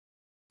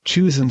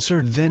Choose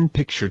Insert then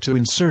Picture to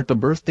insert the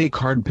birthday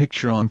card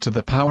picture onto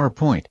the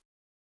PowerPoint.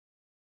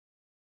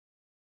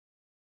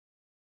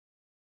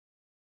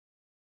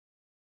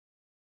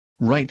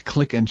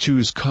 Right-click and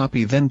choose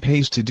Copy then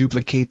Paste to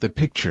duplicate the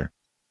picture.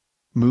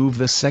 Move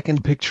the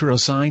second picture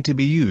aside to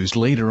be used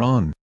later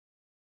on.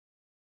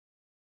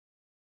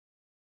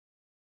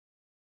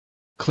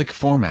 Click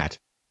Format.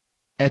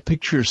 At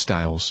Picture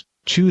Styles,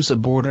 choose a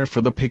border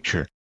for the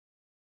picture.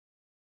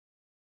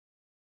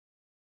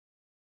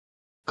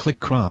 Click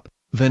Crop,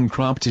 then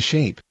crop to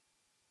shape.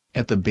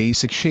 At the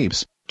Basic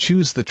Shapes,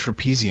 choose the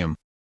trapezium.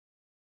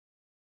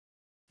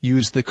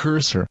 Use the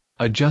cursor,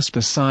 adjust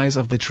the size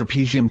of the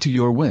trapezium to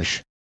your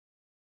wish.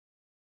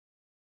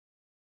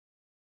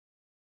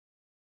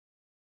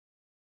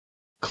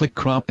 Click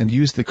Crop and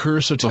use the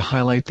cursor to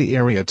highlight the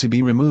area to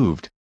be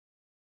removed.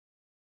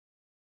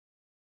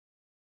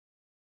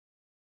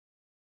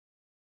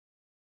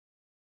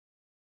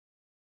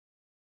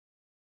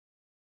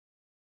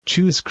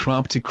 Choose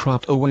Crop to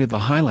crop away the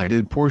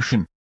highlighted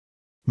portion.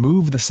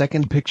 Move the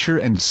second picture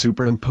and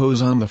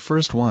superimpose on the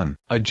first one.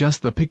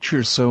 Adjust the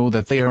pictures so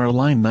that they are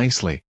aligned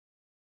nicely.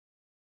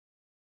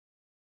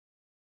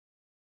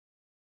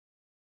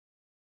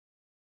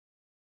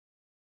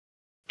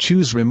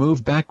 Choose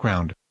Remove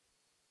Background.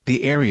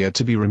 The area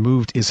to be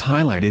removed is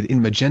highlighted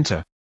in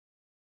magenta.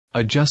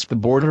 Adjust the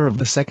border of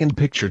the second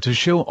picture to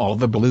show all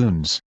the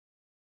balloons.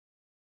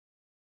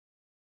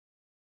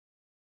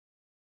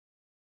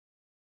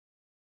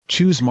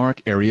 Choose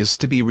Mark Areas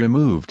to be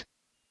removed.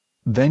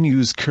 Then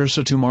use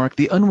cursor to mark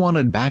the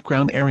unwanted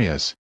background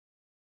areas.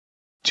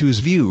 Choose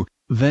View,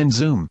 then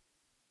Zoom.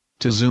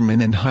 To zoom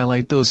in and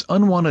highlight those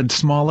unwanted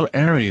smaller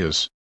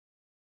areas.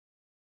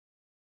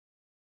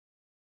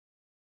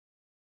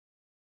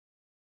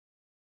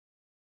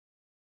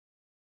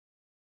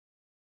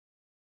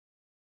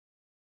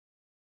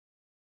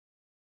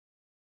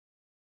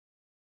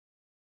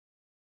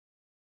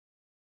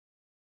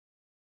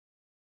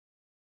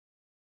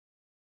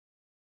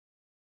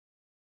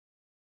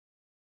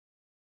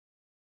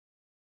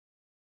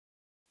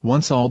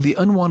 Once all the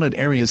unwanted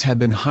areas have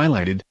been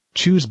highlighted,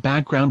 choose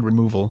Background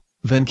Removal,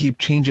 then keep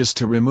changes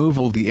to remove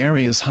all the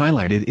areas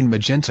highlighted in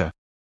magenta.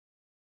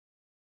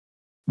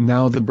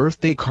 Now the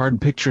birthday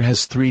card picture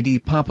has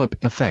 3D pop-up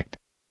effect.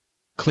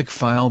 Click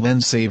File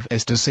then Save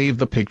As to save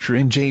the picture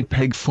in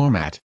JPEG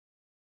format.